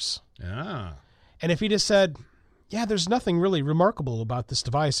ears. Ah. And if he just said, yeah, there's nothing really remarkable about this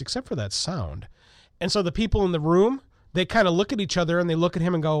device except for that sound. And so the people in the room, they kind of look at each other and they look at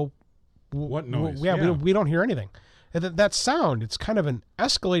him and go, what noise? We don't hear anything. And that sound, it's kind of an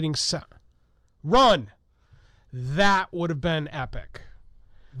escalating sound. Run! That would have been epic.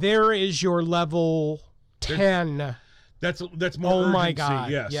 There is your level 10. That's more urgency. My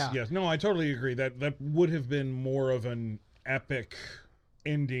God. Yes. No, I totally agree. That would have been more of an epic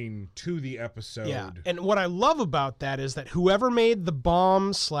ending to the episode. Yeah, and what I love about that is that whoever made the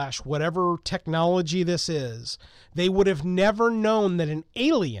bomb / whatever technology this is, they would have never known that an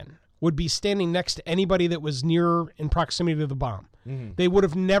alien would be standing next to anybody that was near in proximity to the bomb. They would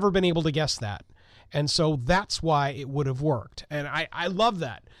have never been able to guess that. And so that's why it would have worked. And I love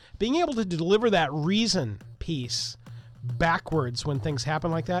that. Being able to deliver that reason piece backwards when things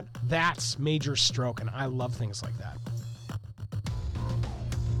happen like that, that's major stroke, and I love things like that.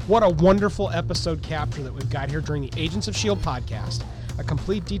 What a wonderful episode capture that we've got here during the Agents of S.H.I.E.L.D. podcast. A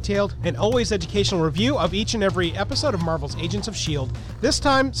complete, detailed, and always educational review of each and every episode of Marvel's Agents of S.H.I.E.L.D. This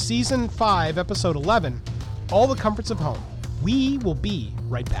time, Season 5, Episode 11, All the Comforts of Home. We will be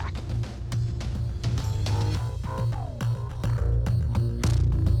right back.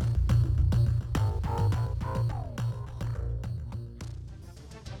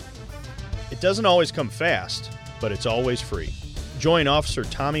 It doesn't always come fast, but it's always free. Join Officer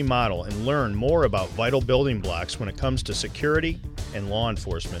Tommy Model and learn more about vital building blocks when it comes to security and law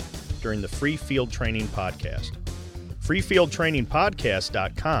enforcement during the Free Field Training Podcast.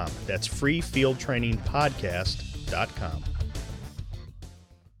 FreeFieldTrainingPodcast.com. That's FreeFieldTrainingPodcast.com.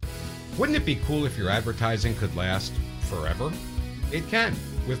 Wouldn't it be cool if your advertising could last forever? It can,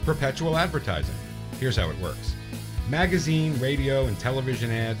 with perpetual advertising. Here's how it works. Magazine, radio, and television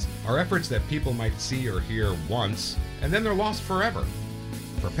ads are efforts that people might see or hear once, and then they're lost forever.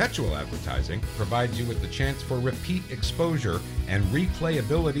 Perpetual advertising provides you with the chance for repeat exposure and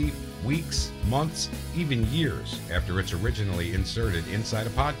replayability weeks, months, even years after it's originally inserted inside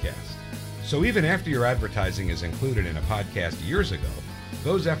a podcast. So even after your advertising is included in a podcast years ago,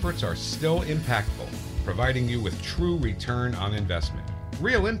 those efforts are still impactful, providing you with true return on investment.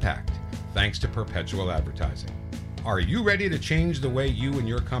 Real impact, thanks to perpetual advertising. Are you ready to change the way you and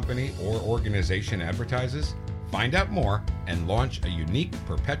your company or organization advertises? Find out more and launch a unique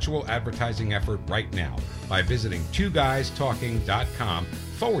perpetual advertising effort right now by visiting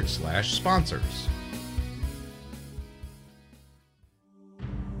twoguystalking.com/sponsors.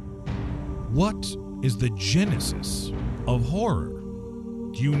 What is the genesis of horror?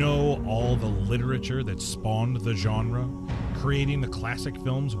 Do you know all the literature that spawned the genre, creating the classic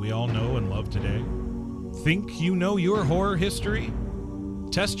films we all know and love today? Think you know your horror history?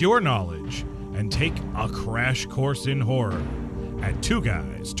 Test your knowledge and take a crash course in horror at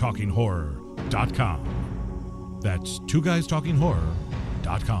twoguystalkinghorror.com. That's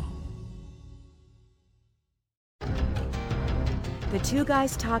twoguystalkinghorror.com. The Two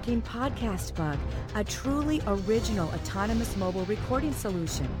Guys Talking Podcast Bug, a truly original autonomous mobile recording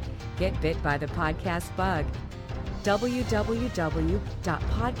solution. Get bit by the podcast bug.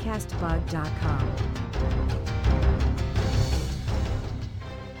 www.podcastbug.com.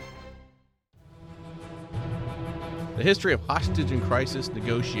 The history of hostage and crisis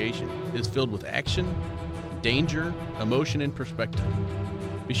negotiation is filled with action, danger, emotion, and perspective.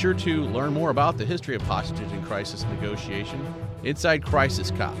 Be sure to learn more about the history of hostage and crisis negotiation inside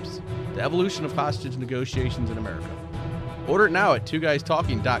Crisis Cops, the evolution of hostage negotiations in America. Order it now at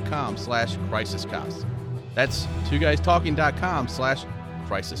twoguystalking.com/crisiscops. That's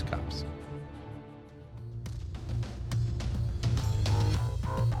twoguystalking.com/crisiscops.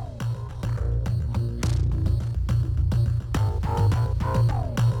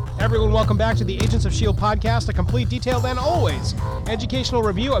 Everyone, welcome back to the Agents of S.H.I.E.L.D. podcast, a complete, detailed, and always educational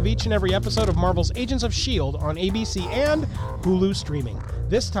review of each and every episode of Marvel's Agents of S.H.I.E.L.D. on ABC and Hulu streaming.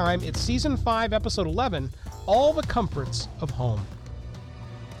 This time, it's Season 5, Episode 11, All the Comforts of Home.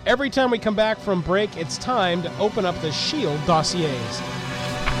 Every time we come back from break, it's time to open up the S.H.I.E.L.D. dossiers.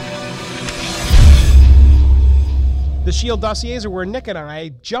 The S.H.I.E.L.D. dossiers are where Nick and I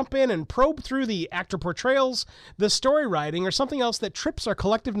jump in and probe through the actor portrayals, the story writing, or something else that trips our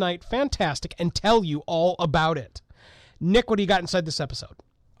collective night fantastic and tell you all about it. Nick, what do you got inside this episode?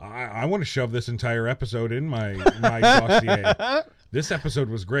 I want to shove this entire episode in my dossier. This episode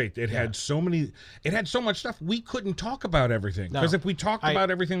was great. It had so much stuff. We couldn't talk about everything. Because if we talked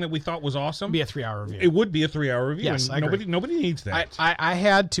about everything that we thought was awesome, it'd be a 3-hour review. It would be a 3-hour review. Yes, and I agree. Nobody needs that. I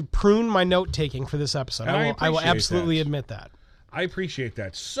had to prune my note taking for this episode. I will absolutely admit that. I appreciate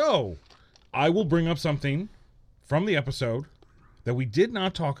that. So, I will bring up something from the episode that we did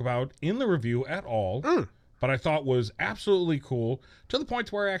not talk about in the review at all, but I thought was absolutely cool, to the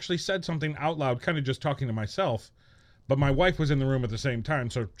point where I actually said something out loud, kind of just talking to myself, but my wife was in the room at the same time,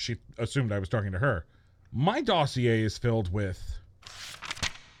 so she assumed I was talking to her. My dossier is filled with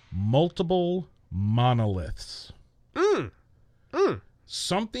multiple monoliths.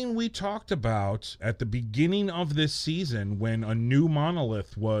 Something we talked about at the beginning of this season when a new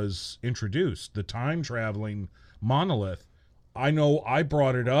monolith was introduced, the time-traveling monolith. I know I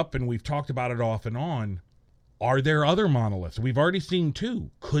brought it up and we've talked about it off and on. Are there other monoliths? We've already seen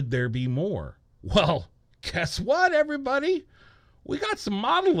 2. Could there be more? Well, guess what, everybody? We got some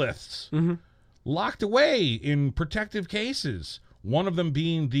monoliths locked away in protective cases. One of them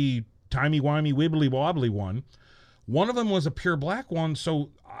being the timey-wimey, wibbly-wobbly one. One of them was a pure black one,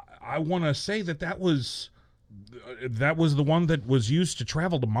 so I want to say that was the one that was used to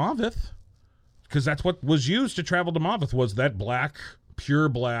travel to Mavith. Because that's what was used to travel to Mavith, was that black, pure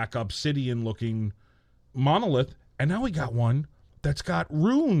black, obsidian-looking monolith. And now we got one that's got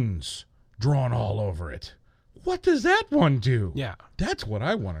runes drawn all over it. What does that one do? Yeah. That's what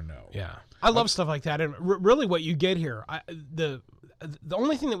I want to know. Yeah. I love stuff like that. And really what you get here, the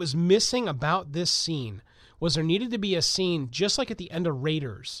only thing that was missing about this scene was there needed to be a scene just like at the end of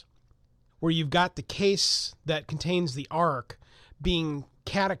Raiders, where you've got the case that contains the Ark being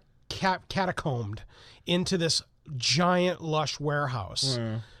catacombed into this giant, lush warehouse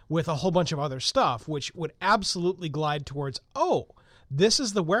with a whole bunch of other stuff, which would absolutely glide towards, this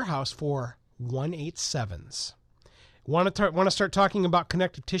is the warehouse for 187s. Want to start talking about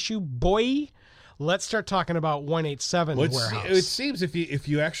connective tissue? Boy, let's start talking about 187 warehouse. It seems if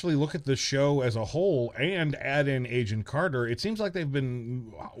you actually look at the show as a whole and add in Agent Carter, it seems like they've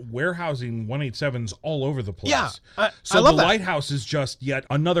been warehousing 187s all over the place. Yeah, so I love the that. lighthouse is just yet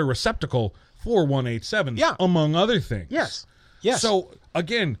another receptacle for 187s, among other things. Yes. So,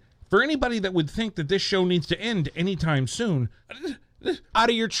 again, for anybody that would think that this show needs to end anytime soon, out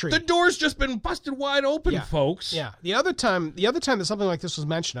of your tree. The door's just been busted wide open, folks. Yeah. The other time that something like this was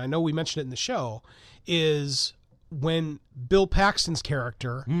mentioned, I know we mentioned it in the show, is when Bill Paxton's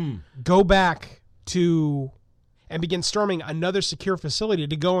character go back to and begin storming another secure facility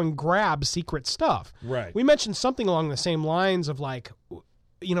to go and grab secret stuff. Right. We mentioned something along the same lines of like,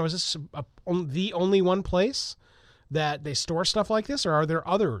 is this the only one place that they store stuff like this, or are there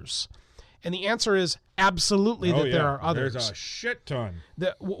others? And the answer is absolutely there are others. There's a shit ton.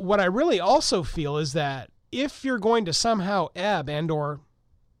 What I really also feel is that if you're going to somehow ebb or,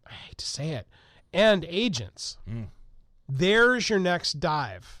 I hate to say it, and agents, there's your next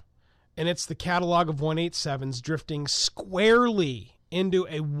dive. And it's the catalog of 187s drifting squarely into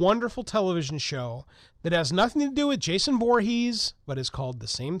a wonderful television show that has nothing to do with Jason Voorhees, but is called the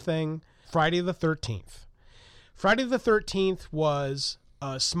same thing, Friday the 13th. Friday the 13th was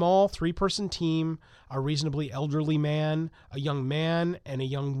a small 3-person team, a reasonably elderly man, a young man, and a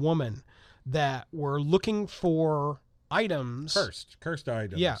young woman that were looking for items. Cursed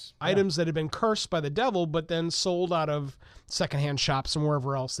items. Yeah, items that had been cursed by the devil, but then sold out of secondhand shops and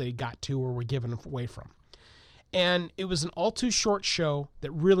wherever else they got to or were given away from. And it was an all too short show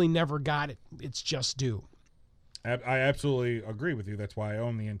that really never got its just due. I absolutely agree with you. That's why I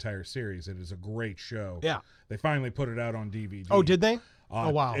own the entire series. It is a great show. Yeah. They finally put it out on DVD. Oh, did they? Oh,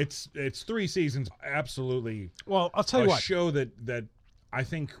 wow. It's 3 seasons. Absolutely. Well, I'll tell you what. A show that I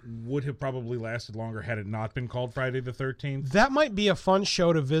think would have probably lasted longer had it not been called Friday the 13th. That might be a fun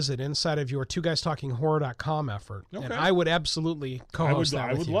show to visit inside of your TwoGuysTalkingHorror.com effort. Okay. And I would absolutely co-host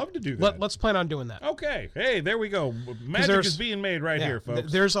that with you. I would love to do that. Let's plan on doing that. Okay. Hey, there we go. Magic is being made right here,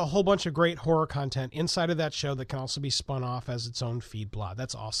 folks. There's a whole bunch of great horror content inside of that show that can also be spun off as its own feed blog.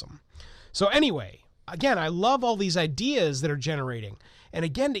 That's awesome. So anyway, again, I love all these ideas that are generating. And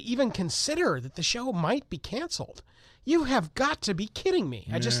again, to even consider that the show might be canceled. You have got to be kidding me.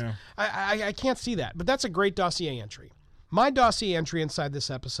 I can't see that. But that's a great dossier entry. My dossier entry inside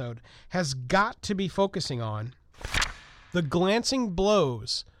this episode has got to be focusing on the glancing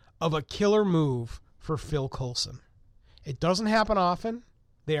blows of a killer move for Phil Coulson. It doesn't happen often.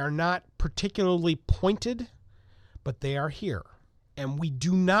 They are not particularly pointed, but they are here. And we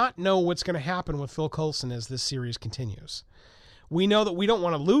do not know what's going to happen with Phil Coulson as this series continues. We know that we don't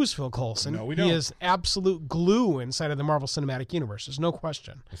want to lose Phil Coulson. No, we don't. He is absolute glue inside of the Marvel Cinematic Universe. There's no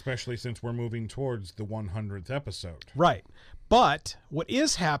question. Especially since we're moving towards the 100th episode. Right. But what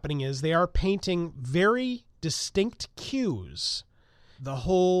is happening is they are painting very distinct cues. The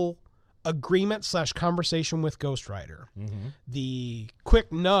whole agreement/conversation with Ghost Rider. Mm-hmm. The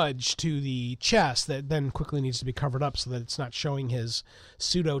quick nudge to the chest that then quickly needs to be covered up so that it's not showing his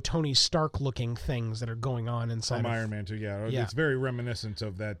pseudo Tony Stark looking things that are going on inside From Iron Man 2, yeah. It's very reminiscent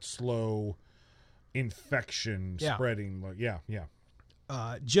of that slow infection spreading. Yeah.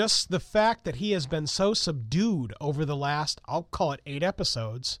 Just the fact that he has been so subdued over the last, I'll call it 8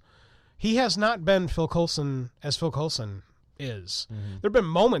 episodes, he has not been Phil Coulson as Phil Coulson is. Mm-hmm. There have been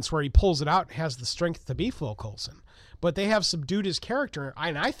moments where he pulls it out and has the strength to be Phil Coulson, but they have subdued his character,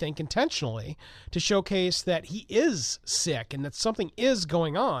 and I think intentionally, to showcase that he is sick and that something is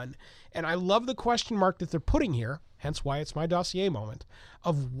going on. And I love the question mark that they're putting here, hence why it's my dossier moment,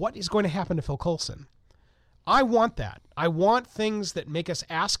 of what is going to happen to Phil Coulson. I want that. I want things that make us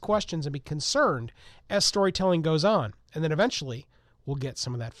ask questions and be concerned as storytelling goes on. And then eventually we'll get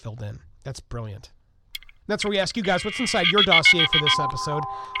some of that filled in. That's brilliant. That's where we ask you guys what's inside your dossier for this episode.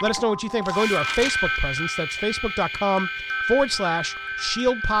 Let us know what you think by going to our Facebook presence. That's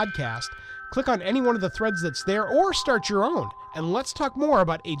facebook.com/Shield Podcast. Click on any one of the threads that's there or start your own. And let's talk more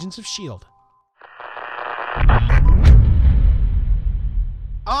about Agents of S.H.I.E.L.D.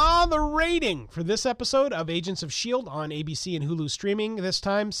 The rating for this episode of Agents of S.H.I.E.L.D. on ABC and Hulu streaming. This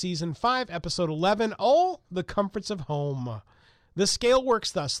time, Season 5, Episode 11, All the Comforts of Home. The scale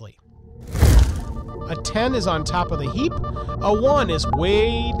works thusly. A 10 is on top of the heap. A 1 is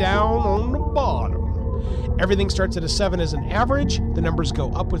way down on the bottom. Everything starts at a 7 as an average. The numbers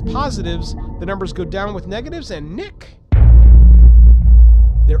go up with positives. The numbers go down with negatives. And Nick,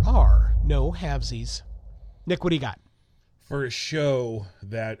 there are no halvesies. Nick, what do you got? For a show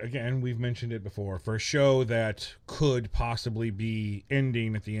that, again, we've mentioned it before, for a show that could possibly be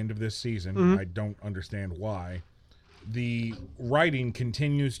ending at the end of this season, I don't understand why. The writing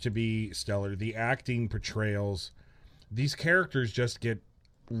continues to be stellar. The acting portrayals, these characters just get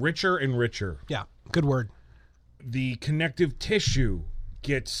richer and richer. Yeah, good word. The connective tissue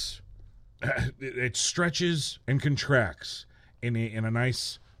gets, it stretches and contracts in a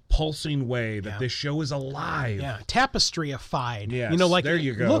nice pulsing way that this show is alive. Yeah, tapestry-ified. Yes, like, there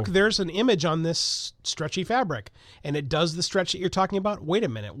you go. Look, there's an image on this stretchy fabric, and it does the stretch that you're talking about. Wait a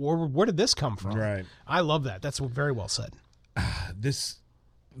minute, where did this come from? Right. I love that. That's very well said. This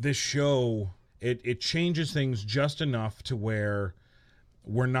show, it changes things just enough to where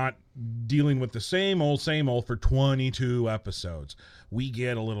we're not dealing with the same old for 22 episodes. We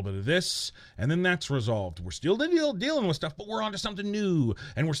get a little bit of this, and then that's resolved. We're still dealing with stuff, but we're on to something new.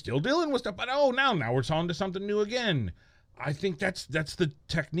 And we're still dealing with stuff, but now we're on to something new again. I think that's the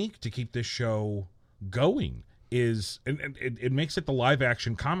technique to keep this show going. And it makes it the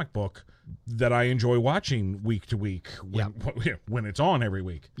live-action comic book that I enjoy watching week to week when it's on every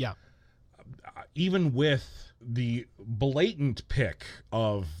week. Yeah. Even with the blatant pick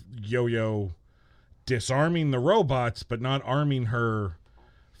of Yo-Yo disarming the robots but not arming her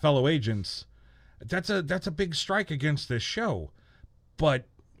fellow agents, that's a big strike against this show. But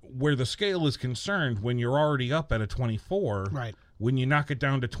where the scale is concerned, when you're already up at a 24, right, when you knock it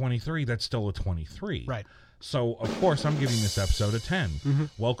down to 23, that's still a 23. Right. So, of course, I'm giving this episode a 10. Mm-hmm.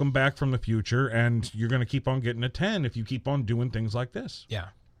 Welcome back from the future, and you're going to keep on getting a 10 if you keep on doing things like this. Yeah.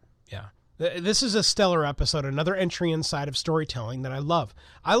 This is a stellar episode, another entry inside of storytelling that I love.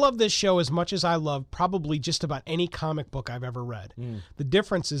 I love this show as much as I love probably just about any comic book I've ever read. The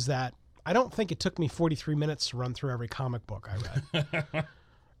difference is that I don't think it took me 43 minutes to run through every comic book I read.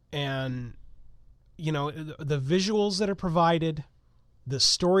 And, the visuals that are provided, the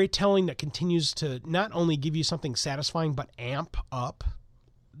storytelling that continues to not only give you something satisfying, but amp up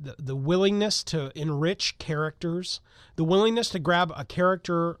the willingness to enrich characters, the willingness to grab a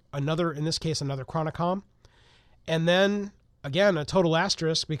character, in this case, another Chronicom, and then, again, a total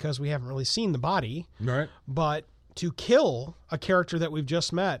asterisk because we haven't really seen the body, right? But to kill a character that we've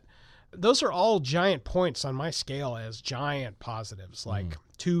just met, those are all giant points on my scale as giant positives, like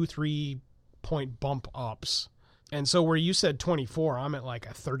 2-3 point bump ups. And so where you said 24, I'm at like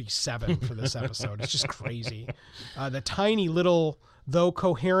a 37 for this episode. It's just crazy. The tiny little, though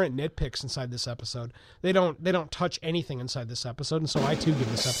coherent nitpicks inside this episode, they don't touch anything inside this episode. And so I too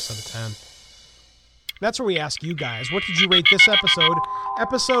give this episode a 10. That's where we ask you guys, what did you rate this episode?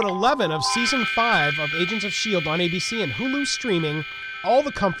 Episode 11 of Season 5 of Agents of S.H.I.E.L.D. on ABC and Hulu streaming, All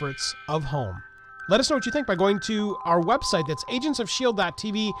the Comforts of Home. Let us know what you think by going to our website. That's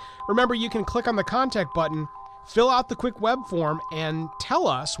agentsofshield.tv. Remember, you can click on the contact button fill out the quick web form and tell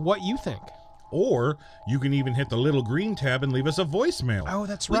us what you think. Or you can even hit the little green tab and leave us a voicemail. Oh,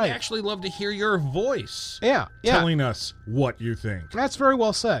 that's We'd right. actually love to hear your voice. Yeah. Telling us what you think. That's very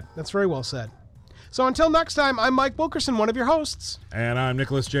well said. So until next time, I'm Mike Wilkerson, one of your hosts. And I'm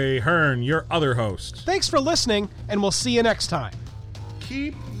Nicholas J. Hearn, your other host. Thanks for listening, and we'll see you next time.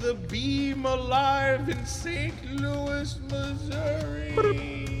 Keep the beam alive in St. Louis, Missouri.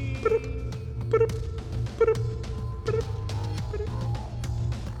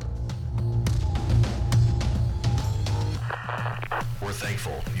 We're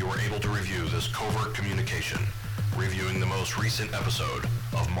thankful you were able to review this covert communication, reviewing the most recent episode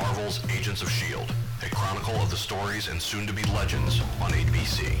of Marvel's Agents of S.H.I.E.L.D., a chronicle of the stories and soon-to-be legends on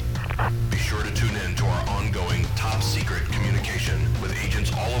ABC. Be sure to tune in to our ongoing top-secret communication with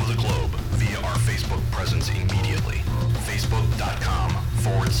agents all over the globe via our Facebook presence immediately.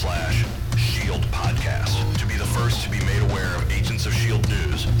 Facebook.com/S.H.I.E.L.D. podcast to be the first to be made aware of Agents of S.H.I.E.L.D.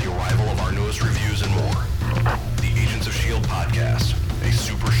 news, the arrival of our newest reviews, and more. The Agents of S.H.I.E.L.D. podcast, a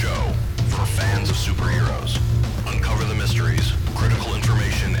super show for fans of superheroes. Uncover the mysteries, critical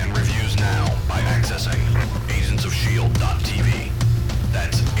information, and reviews now by accessing agentsofshield.tv.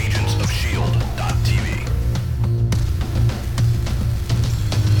 That's agentsofshield.tv.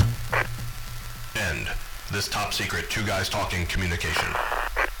 End this top secret Two Guys Talking communication.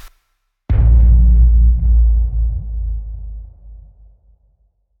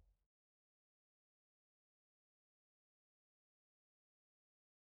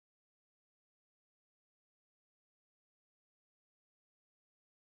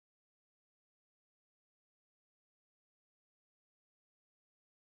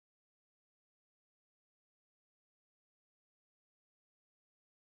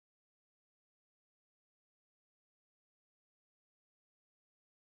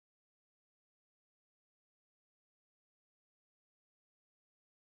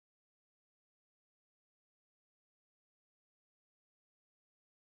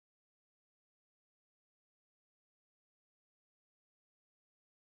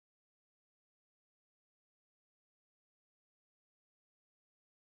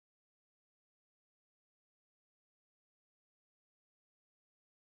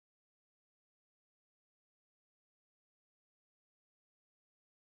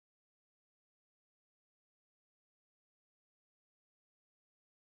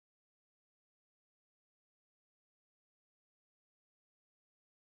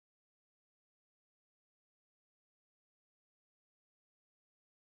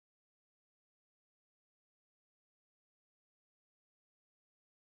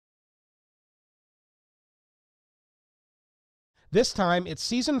 This time, it's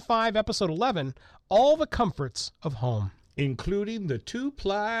Season 5, Episode 11, All the Comforts of Home. Including the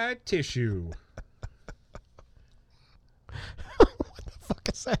 2-ply tissue. What the fuck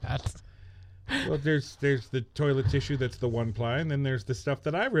is that? Well, there's the toilet tissue that's the 1-ply, and then there's the stuff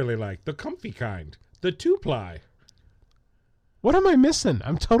that I really like, the comfy kind, the 2-ply. What am I missing?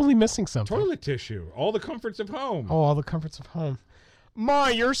 I'm totally missing something. Toilet tissue. All the comforts of home. Oh, all the comforts of home. Ma,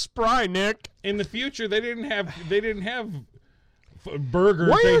 you're spry, Nick. In the future, they didn't have burgers.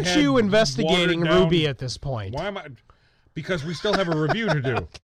 Why They aren't had you investigating watered down- Ruby at this point? Why am I? Because we still have a review to do.